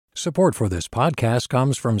Support for this podcast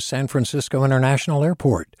comes from San Francisco International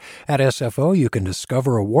Airport. At SFO, you can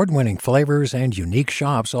discover award-winning flavors and unique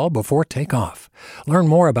shops all before takeoff. Learn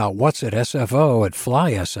more about what's at SFO at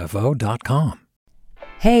flysfo.com.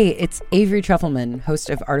 Hey, it's Avery Trufelman,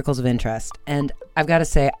 host of Articles of Interest, and I've got to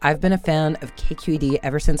say, I've been a fan of KQED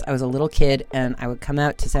ever since I was a little kid, and I would come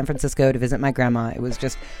out to San Francisco to visit my grandma. It was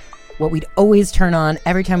just what we'd always turn on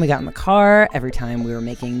every time we got in the car, every time we were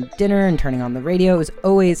making dinner and turning on the radio. It was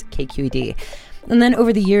always KQED. And then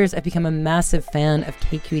over the years, I've become a massive fan of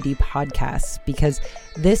KQED podcasts because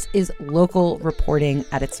this is local reporting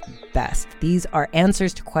at its best. These are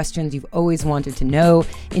answers to questions you've always wanted to know,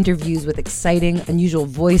 interviews with exciting, unusual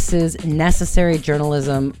voices, necessary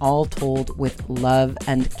journalism, all told with love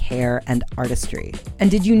and care and artistry. And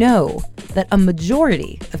did you know that a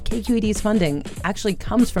majority of KQED's funding actually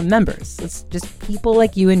comes from members? It's just people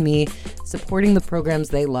like you and me supporting the programs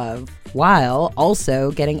they love, while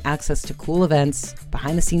also getting access to cool events,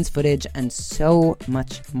 behind-the-scenes footage, and so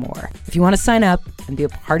much more. If you want to sign up and be a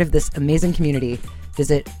part of this amazing community,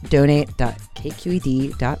 visit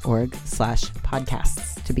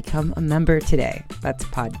donate.kqed.org/podcasts to become a member today. That's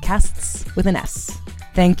podcasts with an S.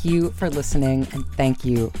 Thank you for listening, and thank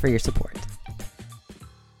you for your support.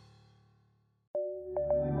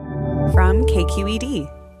 From KQED.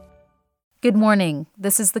 Good morning.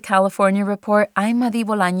 This is the California Report. I'm Madi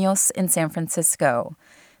Bolaños in San Francisco.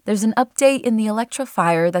 There's an update in the Electra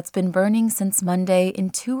fire that's been burning since Monday in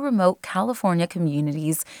two remote California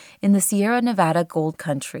communities in the Sierra Nevada Gold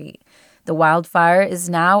Country. The wildfire is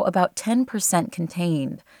now about 10%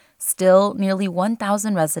 contained. Still, nearly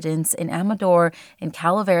 1,000 residents in Amador and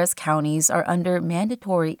Calaveras counties are under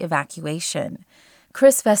mandatory evacuation.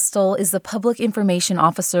 Chris Vestal is the public information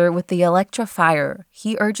officer with the Electra Fire.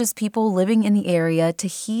 He urges people living in the area to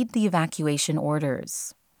heed the evacuation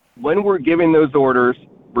orders. When we're giving those orders,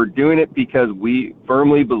 we're doing it because we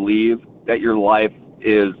firmly believe that your life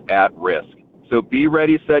is at risk. So be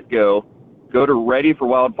ready, set, go. Go to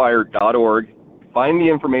readyforwildfire.org. Find the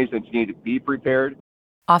information that you need to be prepared.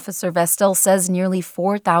 Officer Vestal says nearly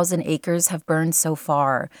 4,000 acres have burned so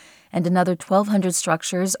far, and another 1,200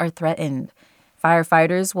 structures are threatened.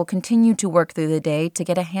 Firefighters will continue to work through the day to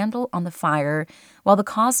get a handle on the fire, while the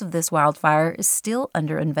cause of this wildfire is still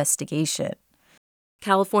under investigation.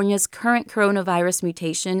 California's current coronavirus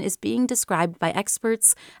mutation is being described by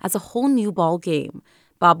experts as a whole new ballgame.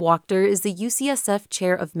 Bob Wachter is the UCSF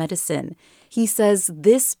chair of medicine. He says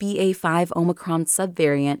this BA.5 Omicron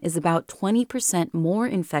subvariant is about 20% more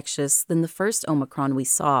infectious than the first Omicron we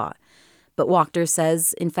saw. But Wachter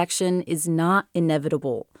says infection is not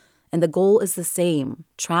inevitable. And the goal is the same.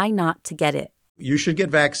 Try not to get it. You should get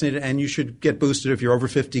vaccinated and you should get boosted. If you're over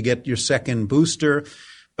 50, get your second booster.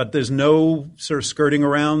 But there's no sort of skirting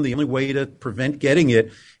around. The only way to prevent getting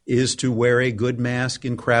it is to wear a good mask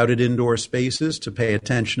in crowded indoor spaces, to pay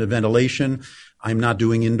attention to ventilation. I'm not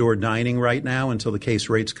doing indoor dining right now until the case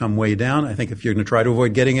rates come way down. I think if you're going to try to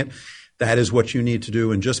avoid getting it, that is what you need to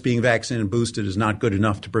do, and just being vaccinated and boosted is not good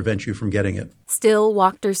enough to prevent you from getting it. Still,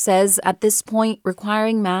 Wachter says at this point,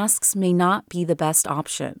 requiring masks may not be the best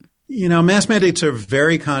option. You know, mask mandates are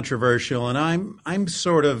very controversial, and I'm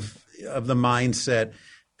sort of the mindset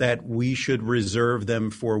that we should reserve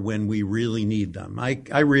them for when we really need them.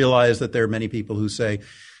 I realize that there are many people who say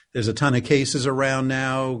there's a ton of cases around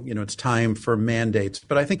now, you know, it's time for mandates.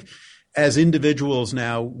 But I think as individuals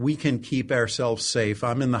now, we can keep ourselves safe.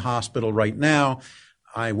 I'm in the hospital right now.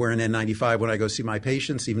 I wear an N95 when I go see my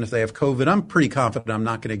patients, even if they have COVID. I'm pretty confident I'm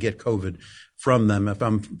not going to get COVID from them. If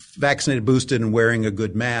I'm vaccinated, boosted, and wearing a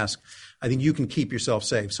good mask, I think you can keep yourself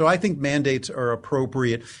safe. So I think mandates are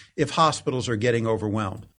appropriate if hospitals are getting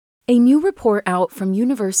overwhelmed. A new report out from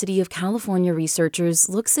University of California researchers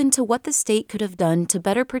looks into what the state could have done to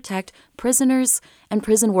better protect prisoners and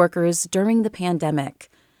prison workers during the pandemic.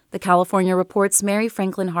 The California Report's Mary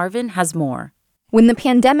Franklin Harvin has more. When the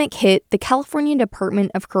pandemic hit, the California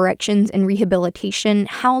Department of Corrections and Rehabilitation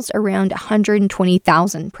housed around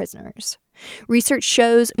 120,000 prisoners. Research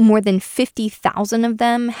shows more than 50,000 of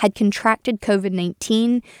them had contracted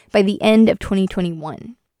COVID-19 by the end of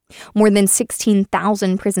 2021. More than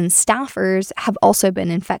 16,000 prison staffers have also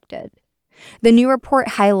been infected. The new report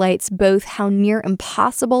highlights both how near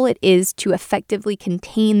impossible it is to effectively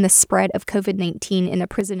contain the spread of COVID-19 in a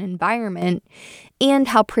prison environment, and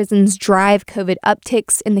how prisons drive COVID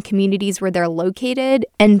upticks in the communities where they're located,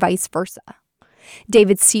 and vice versa.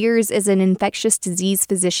 David Sears is an infectious disease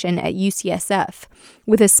physician at UCSF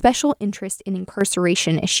with a special interest in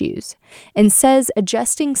incarceration issues, and says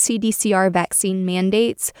adjusting CDCR vaccine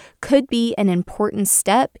mandates could be an important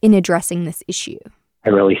step in addressing this issue. I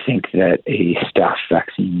really think that a staff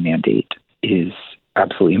vaccine mandate mandate is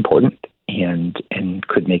absolutely important and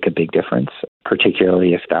could make a big difference,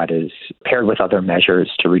 particularly if that is paired with other measures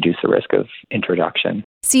to reduce the risk of introduction.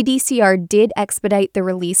 CDCR did expedite the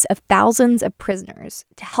release of thousands of prisoners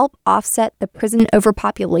to help offset the prison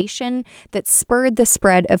overpopulation that spurred the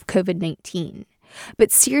spread of COVID-19.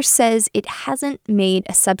 But Sears says it hasn't made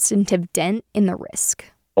a substantive dent in the risk.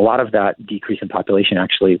 A lot of that decrease in population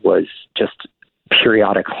actually was just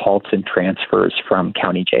periodic halts and transfers from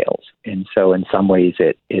county jails. And so in some ways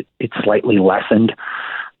it slightly lessened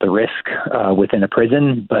the risk within a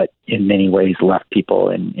prison, but in many ways left people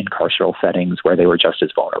in carceral settings where they were just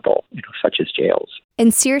as vulnerable, such as jails.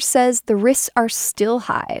 And Sears says the risks are still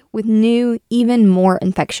high with new, even more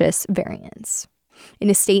infectious variants.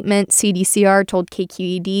 In a statement, CDCR told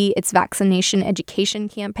KQED its vaccination education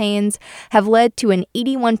campaigns have led to an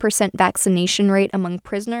 81% vaccination rate among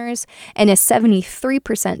prisoners and a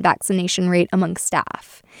 73% vaccination rate among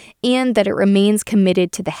staff, and that it remains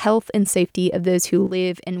committed to the health and safety of those who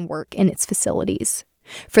live and work in its facilities.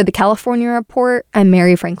 For the California Report, I'm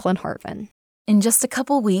Mary Franklin Harvin. In just a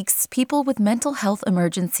couple weeks, people with mental health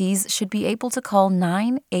emergencies should be able to call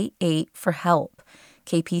 988 for help.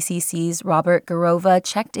 KPCC's Robert Garova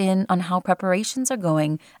checked in on how preparations are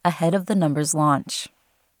going ahead of the number's launch.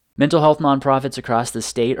 Mental health nonprofits across the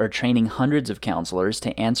state are training hundreds of counselors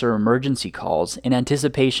to answer emergency calls in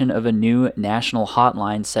anticipation of a new national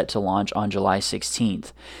hotline set to launch on July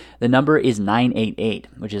 16th. The number is 988,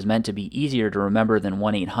 which is meant to be easier to remember than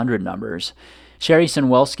 1-800 numbers. Sherry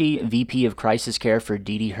Sunwelski, VP of Crisis Care for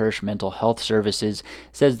D.D. Hirsch Mental Health Services,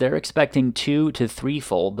 says they're expecting 2 to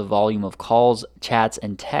 3-fold the volume of calls, chats,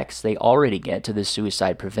 and texts they already get to the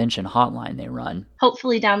suicide prevention hotline they run.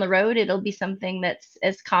 Hopefully down the road, it'll be something that's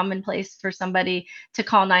as commonplace for somebody to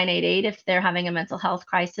call 988 if they're having a mental health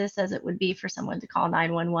crisis as it would be for someone to call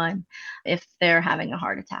 911 if they're having a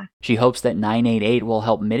heart attack. She hopes that 988 will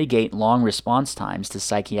help mitigate long response times to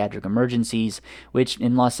psychiatric emergencies, which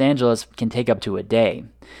in Los Angeles can take up to a day.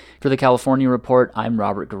 For the California Report, I'm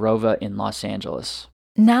Robert Garova in Los Angeles.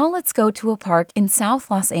 Now let's go to a park in South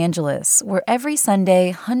Los Angeles, where every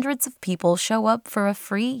Sunday, hundreds of people show up for a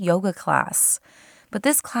free yoga class. But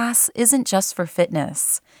this class isn't just for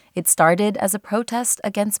fitness. It started as a protest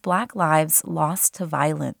against Black lives lost to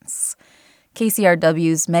violence.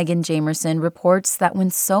 KCRW's Megan Jamerson reports that when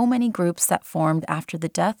so many groups that formed after the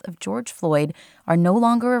death of George Floyd are no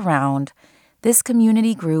longer around, this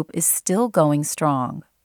community group is still going strong.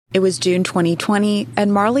 It was June 2020,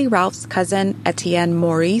 and Marley Ralph's cousin, Etienne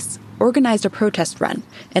Maurice, organized a protest run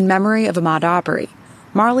in memory of Ahmaud Arbery.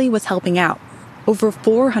 Marley was helping out. Over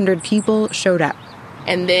 400 people showed up.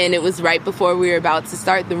 And then it was right before we were about to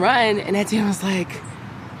start the run, and Etienne was like,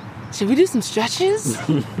 should we do some stretches?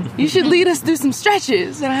 You should lead us through some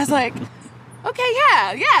stretches. And I was like, okay,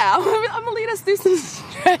 yeah, I'm going to lead us through some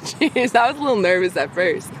stretches. I was a little nervous at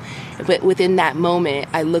first. But within that moment,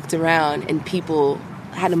 I looked around and people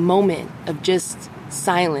had a moment of just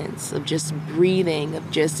silence, of just breathing, of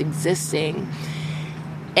just existing.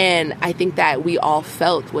 And I think that we all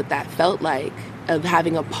felt what that felt like, of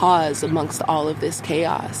having a pause amongst all of this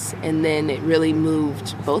chaos. And then it really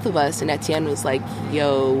moved both of us. And Etienne was like,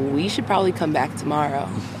 yo, we should probably come back tomorrow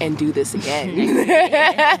and do this again.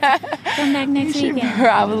 Come back next weekend. We should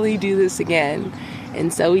probably do this again.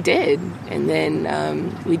 And so we did. And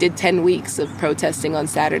then we did 10 weeks of protesting on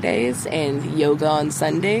Saturdays and yoga on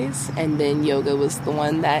Sundays. And then yoga was the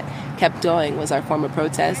one that kept going, was our form of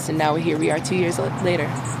protest. And now here we are 2 years later.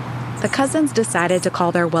 The cousins decided to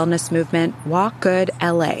call their wellness movement Walk Good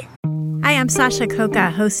LA. Hi, I'm Sasha Coca,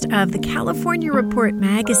 host of the California Report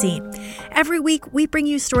magazine. Every week, we bring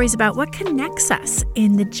you stories about what connects us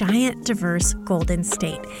in the giant, diverse Golden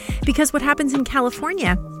State. Because what happens in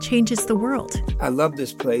California changes the world. I love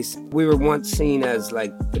this place. We were once seen as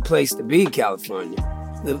like the place to be, California.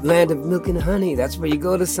 The land of milk and honey. That's where you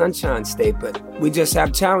go to Sunshine State, but we just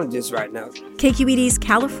have challenges right now. KQED's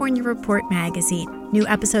California Report magazine. New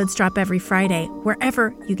episodes drop every Friday,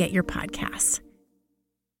 wherever you get your podcasts.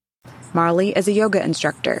 Marley is a yoga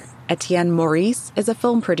instructor. Etienne Maurice is a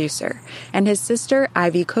film producer. And his sister,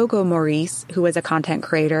 Ivy Coco Maurice, who is a content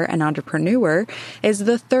creator and entrepreneur, is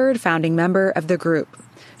the third founding member of the group.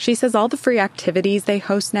 She says all the free activities they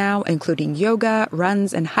host now, including yoga,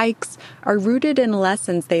 runs, and hikes, are rooted in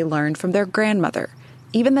lessons they learned from their grandmother.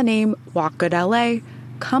 Even the name Walk Good LA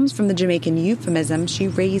comes from the Jamaican euphemism she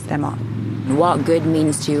raised them on. Walk good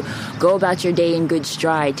means to go about your day in good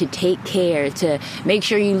stride, to take care, to make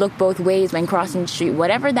sure you look both ways when crossing the street.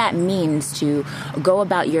 Whatever that means, to go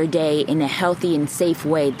about your day in a healthy and safe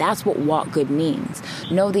way, that's what walk good means.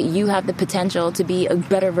 Know that you have the potential to be a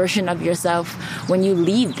better version of yourself when you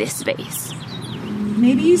leave this space.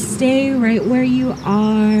 Maybe you stay right where you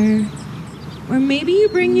are. Or maybe you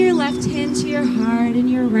bring your left hand to your heart and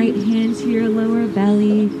your right hand to your lower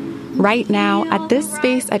belly. Right now, at this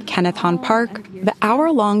space at Kenneth Hahn Park, the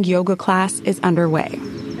hour-long yoga class is underway.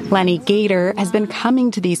 Lenny Gator has been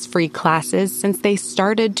coming to these free classes since they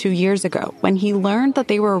started 2 years ago, when he learned that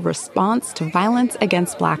they were a response to violence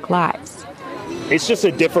against Black lives. It's just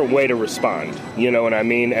a different way to respond, you know what I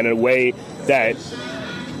mean? And a way that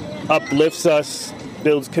uplifts us,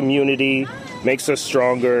 builds community, makes us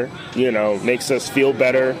stronger, makes us feel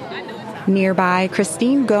better. Nearby,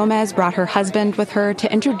 Christine Gomez brought her husband with her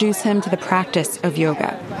to introduce him to the practice of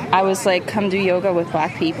yoga. I was like, come do yoga with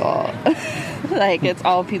Black people. Like, it's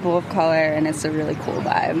all people of color, and it's a really cool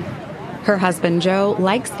vibe. Her husband, Joe,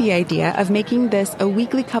 likes the idea of making this a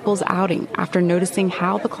weekly couples outing after noticing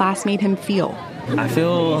how the class made him feel. I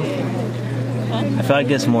feel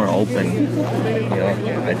like it's more open.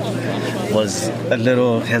 I was a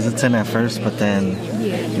little hesitant at first, but then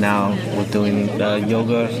now with doing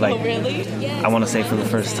yoga, I want to say for the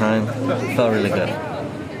first time, it felt really good.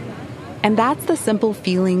 And that's the simple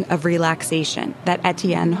feeling of relaxation that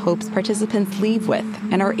Etienne hopes participants leave with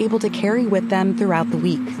and are able to carry with them throughout the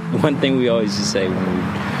week. One thing we always just say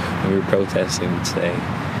when we were protesting, we'd say,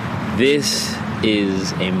 this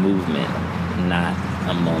is a movement, not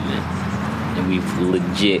a moment. And we've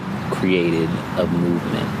legit created a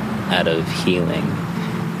movement out of healing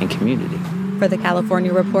and community. For the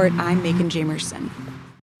California Report, I'm Megan Jamerson.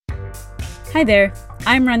 Hi there,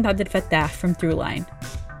 I'm Rand Abdel Fattah from Throughline.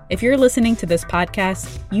 If you're listening to this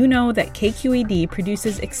podcast, you know that KQED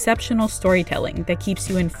produces exceptional storytelling that keeps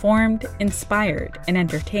you informed, inspired, and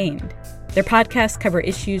entertained. Their podcasts cover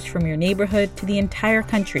issues from your neighborhood to the entire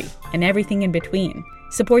country and everything in between.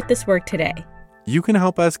 Support this work today. You can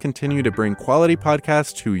help us continue to bring quality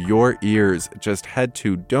podcasts to your ears. Just head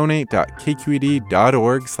to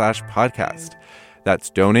donate.kqed.org/podcast. That's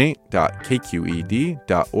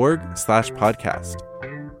donate.kqed.org/podcast.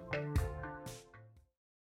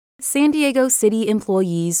 San Diego City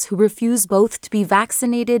employees who refuse both to be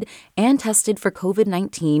vaccinated and tested for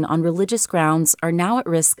COVID-19 on religious grounds are now at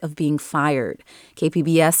risk of being fired.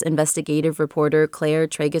 KPBS investigative reporter Claire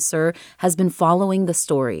Trageser has been following the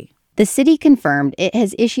story. The city confirmed it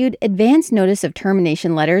has issued advance notice of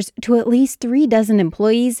termination letters to at least 36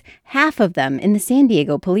 employees, half of them in the San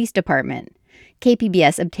Diego Police Department.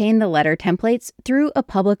 KPBS obtained the letter templates through a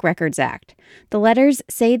Public Records Act. The letters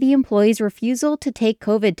say the employees' refusal to take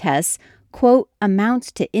COVID tests, quote,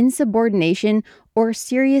 amounts to insubordination or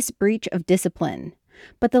serious breach of discipline.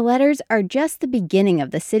 But the letters are just the beginning of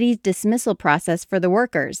the city's dismissal process for the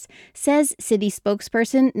workers, says city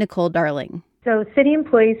spokesperson Nicole Darling. So city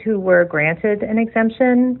employees who were granted an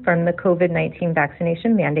exemption from the COVID-19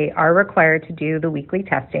 vaccination mandate are required to do the weekly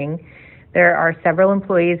testing. There are several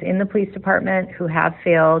employees in the police department who have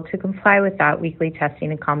failed to comply with that weekly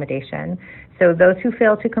testing accommodation. So those who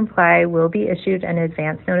fail to comply will be issued an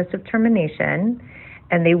advance notice of termination,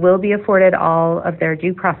 and they will be afforded all of their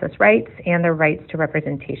due process rights and their rights to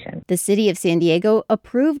representation. The city of San Diego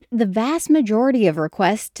approved the vast majority of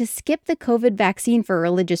requests to skip the COVID vaccine for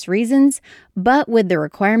religious reasons, but with the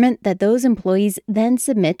requirement that those employees then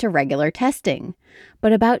submit to regular testing.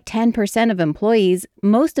 But about 10% of employees,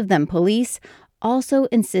 most of them police, also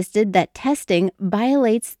insisted that testing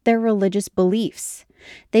violates their religious beliefs.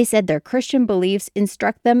 They said their Christian beliefs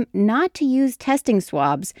instruct them not to use testing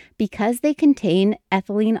swabs because they contain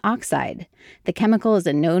ethylene oxide. The chemical is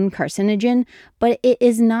a known carcinogen, but it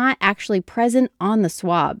is not actually present on the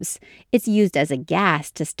swabs. It's used as a gas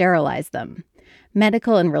to sterilize them.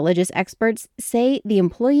 Medical and religious experts say the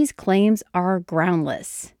employees' claims are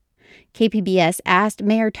groundless. KPBS asked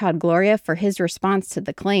Mayor Todd Gloria for his response to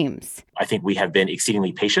the claims. I think we have been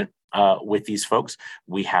exceedingly patient with these folks.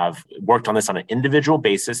 We have worked on this on an individual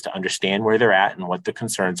basis to understand where they're at and what the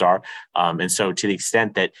concerns are. And so to the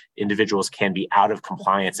extent that individuals can be out of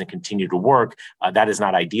compliance and continue to work, that is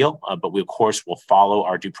not ideal. But we, of course, will follow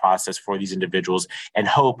our due process for these individuals and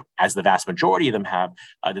hope, as the vast majority of them have,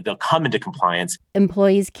 that they'll come into compliance.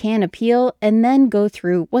 Employees can appeal and then go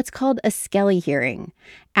through what's called a Skelly hearing.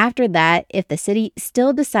 After that, if the city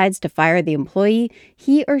still decides to fire the employee,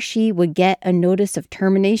 he or she would get a notice of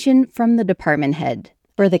termination from the department head.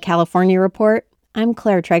 For the California Report, I'm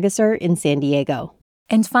Claire Trageser in San Diego.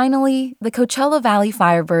 And finally, the Coachella Valley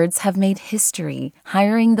Firebirds have made history,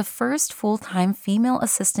 hiring the first full-time female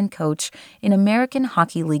assistant coach in American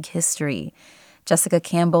Hockey League history. Jessica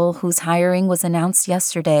Campbell, whose hiring was announced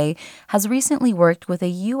yesterday, has recently worked with a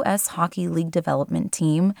U.S. Hockey League development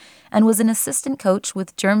team and was an assistant coach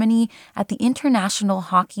with Germany at the International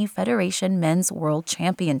Hockey Federation Men's World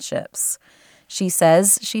Championships. She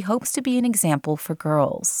says she hopes to be an example for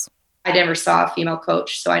girls. I never saw a female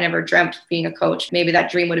coach, so I never dreamt of being a coach. Maybe that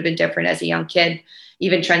dream would have been different as a young kid,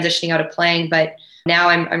 even transitioning out of playing. But now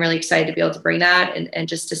I'm really excited to be able to bring that and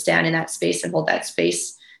just to stand in that space and hold that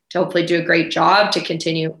space to hopefully do a great job to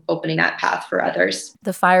continue opening that path for others.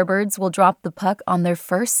 The Firebirds will drop the puck on their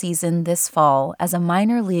first season this fall as a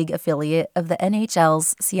minor league affiliate of the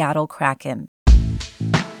NHL's Seattle Kraken.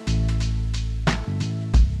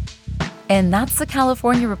 And that's the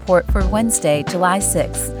California Report for Wednesday, July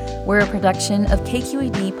 6th. We're a production of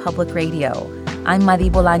KQED Public Radio. I'm Madi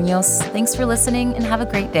Bolaños. Thanks for listening and have a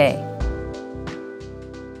great day.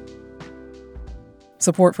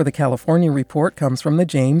 Support for the California Report comes from the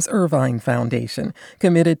James Irvine Foundation,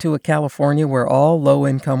 committed to a California where all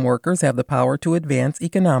low-income workers have the power to advance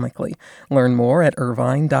economically. Learn more at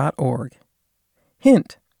irvine.org.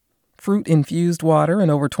 Hint: fruit-infused water in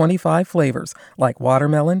over 25 flavors, like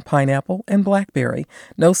watermelon, pineapple, and blackberry.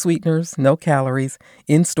 No sweeteners, no calories,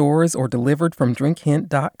 in stores or delivered from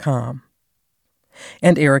drinkhint.com.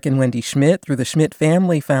 And Eric and Wendy Schmidt through the Schmidt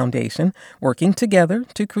Family Foundation, working together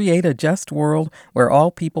to create a just world where all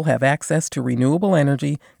people have access to renewable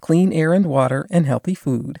energy, clean air and water, and healthy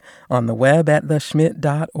food. On the web at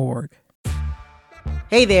theschmidt.org.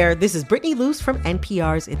 Hey there, this is Brittany Luce from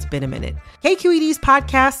NPR's It's Been a Minute. KQED's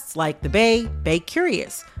podcasts like The Bay, Bay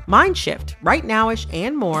Curious, Mind Shift, Right Nowish,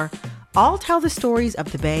 and more all tell the stories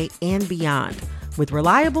of the Bay and beyond with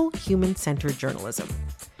reliable, human-centered journalism.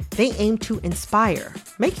 They aim to inspire,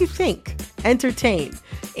 make you think, entertain,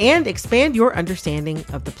 and expand your understanding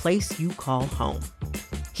of the place you call home.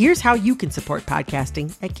 Here's how you can support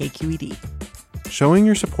podcasting at KQED. Showing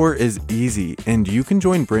your support is easy, and you can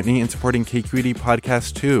join Brittany in supporting KQED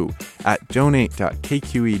Podcast too at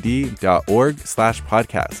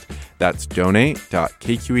donate.kqed.org/podcast. That's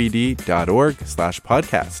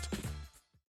donate.kqed.org/podcast.